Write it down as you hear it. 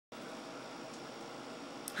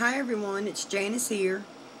Hi everyone, it's Janice here.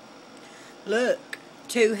 Look,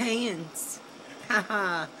 2 hands.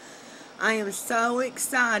 Haha. I am so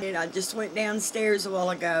excited. I just went downstairs a while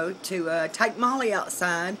ago to take Molly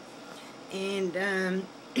outside, and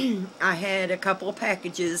I had a couple of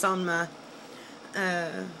packages on my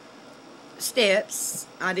steps.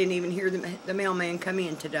 I didn't even hear the mailman come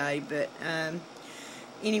in today, but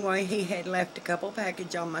anyway, he had left a couple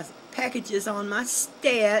packages on my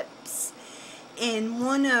steps. And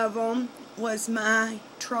one of them was my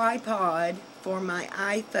tripod for my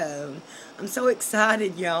iPhone. I'm so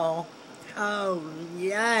excited, y'all. Oh,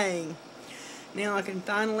 yay. Now I can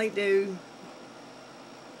finally do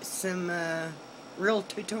some real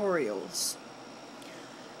tutorials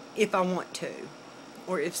if I want to,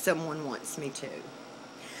 or if someone wants me to.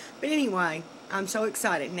 But anyway, I'm so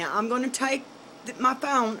excited. Now I'm going to take my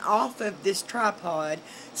phone off of this tripod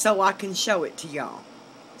so I can show it to y'all.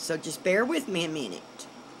 So just bear with me a minute.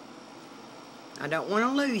 I don't want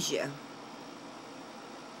to lose you.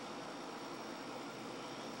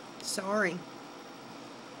 Sorry.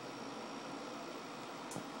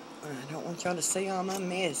 I don't want y'all to see all my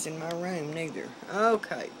mess in my room neither.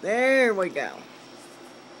 Okay, there we go.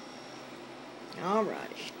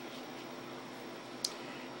 Alrighty.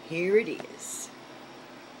 Here it is.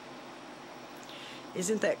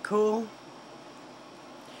 Isn't that cool?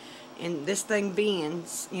 And this thing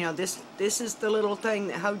bends, you know, this is the little thing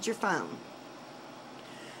that holds your phone.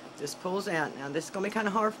 Just pulls out. Now this is going to be kind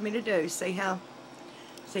of hard for me to do. See how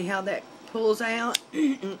that pulls out?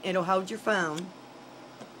 It'll hold your phone.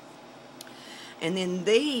 And then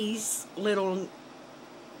these little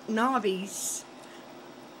knobbies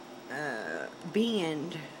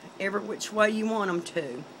bend every which way you want them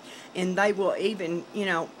to. And they will even, you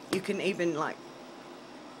know, you can even like,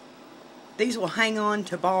 these will hang on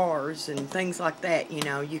to bars and things like that, you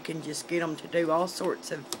know. You can just get them to do all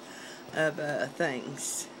sorts of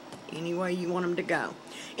things any way you want them to go.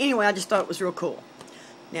 Anyway, I just thought it was real cool.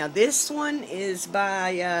 Now this one is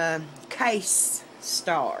by Case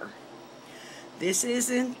Star. This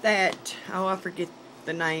isn't that, oh, I forget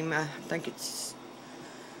the name. I think it's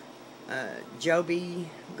Joby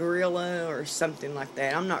Gorilla or something like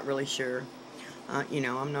that. I'm not really sure. You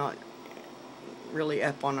know, I'm not really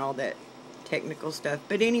up on all that technical stuff.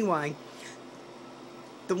 But anyway,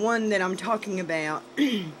 the one that I'm talking about,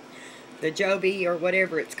 the Joby or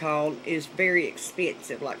whatever it's called, is very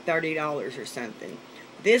expensive, like $30 or something.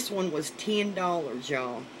 This one was $10,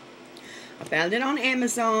 y'all. I found it on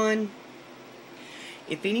Amazon.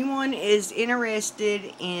 If anyone is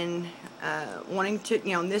interested in wanting to,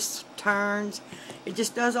 you know, this turns, it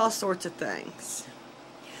just does all sorts of things.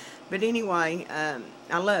 But anyway,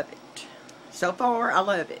 I love it. So far, I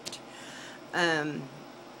love it.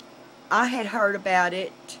 I had heard about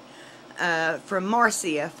it from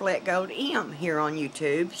Marcia Flat Gold M here on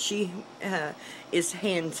YouTube. She is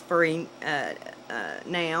hands-free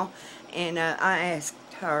now, and I asked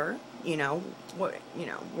her, you know,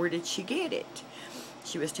 where did she get it?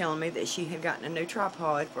 She was telling me that she had gotten a new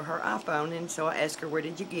tripod for her iPhone, and so I asked her, where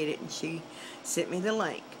did you get it? And she sent me the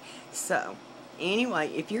link. So anyway,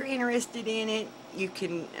 if you're interested in it, you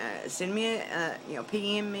can send me a, you know,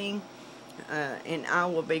 PM me. And I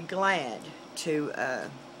will be glad to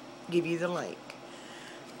give you the link.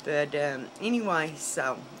 But anyway,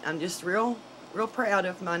 so I'm just real proud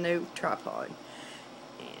of my new tripod.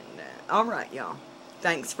 And alright, y'all.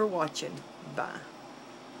 Thanks for watching. Bye.